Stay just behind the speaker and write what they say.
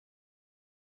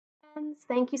friends!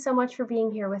 Thank you so much for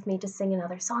being here with me to sing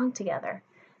another song together.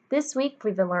 This week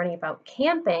we've been learning about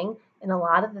camping and a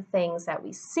lot of the things that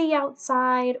we see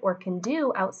outside or can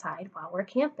do outside while we're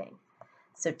camping.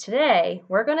 So today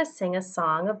we're going to sing a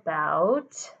song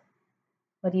about,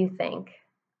 what do you think?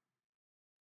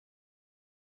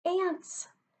 Ants.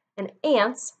 And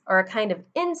ants are a kind of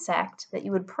insect that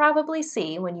you would probably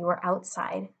see when you were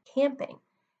outside camping.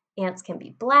 Ants can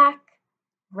be black,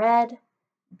 red,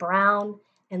 brown,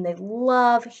 and they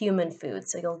love human food.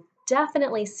 So you'll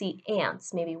definitely see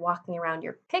ants maybe walking around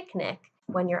your picnic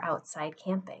when you're outside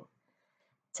camping.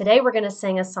 Today we're going to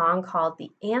sing a song called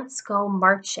The Ants Go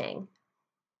Marching.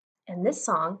 And this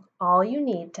song, all you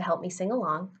need to help me sing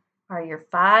along are your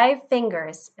 5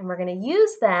 fingers, and we're going to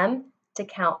use them to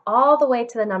count all the way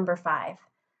to the number 5.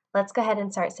 Let's go ahead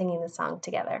and start singing the song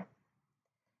together.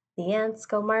 The ants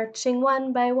go marching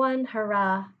one by one,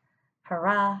 hurrah,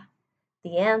 hurrah.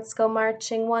 The ants go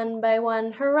marching one by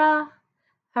one, hurrah,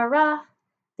 hurrah.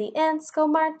 The ants go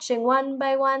marching one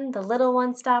by one, the little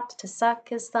one stops to suck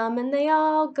his thumb, and they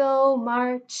all go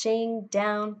marching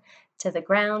down to the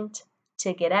ground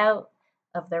to get out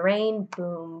of the rain.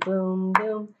 Boom, boom,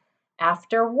 boom.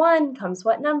 After 1 comes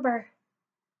what number?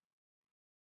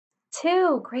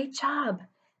 2. Great job.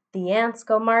 The ants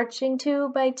go marching 2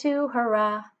 by 2,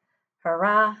 hurrah,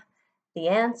 hurrah. The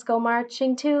ants go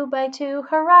marching 2 by 2,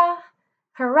 hurrah,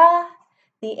 hurrah.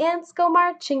 The ants go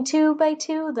marching 2 by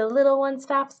 2, the little one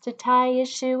stops to tie his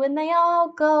shoe, and they all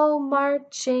go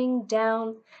marching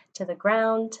down to the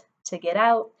ground to get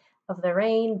out of the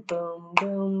rain. Boom,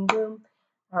 boom, boom.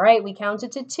 All right, we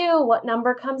counted to 2. What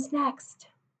number comes next?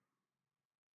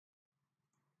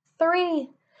 3.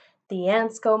 The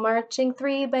ants go marching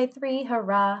 3 by 3,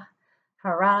 hurrah,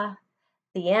 hurrah.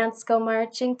 The ants go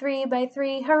marching 3 by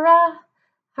 3, hurrah,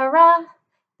 hurrah.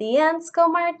 The ants go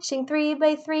marching 3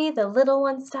 by 3, the little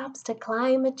one stops to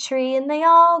climb a tree, and they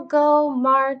all go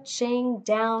marching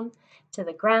down to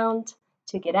the ground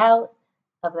to get out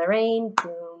of the rain.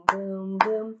 Boom, boom,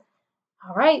 boom.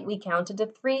 All right, we counted to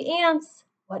 3 ants.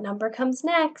 What number comes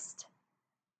next?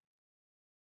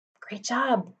 Great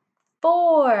job.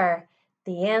 4.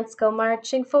 The ants go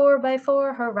marching 4 by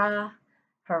 4, hurrah,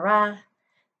 hurrah.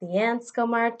 The ants go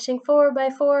marching 4 by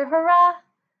 4, hurrah,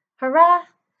 hurrah.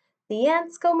 The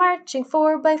ants go marching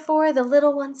 4 by 4, the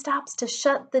little one stops to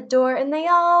shut the door, and they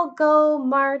all go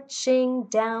marching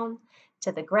down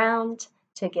to the ground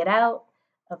to get out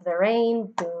of the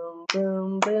rain. Boom,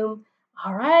 boom, boom.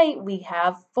 All right, we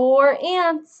have 4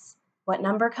 ants. What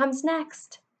number comes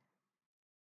next?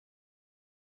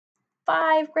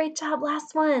 5. Great job.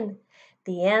 Last one.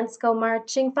 The ants go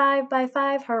marching 5 by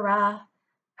 5, hurrah,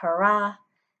 hurrah.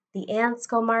 The ants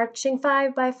go marching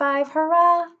 5 by 5,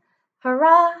 hurrah,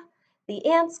 hurrah. The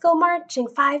ants go marching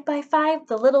 5 by 5,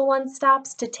 the little one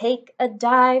stops to take a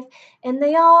dive, and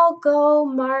they all go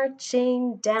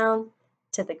marching down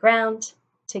to the ground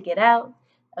to get out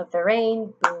of the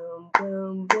rain. Boom,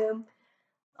 boom, boom.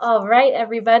 All right,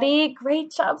 everybody,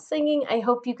 great job singing. I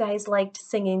hope you guys liked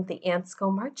singing The Ants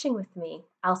Go Marching with me.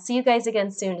 I'll see you guys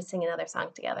again soon to sing another song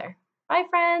together. Bye,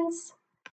 friends.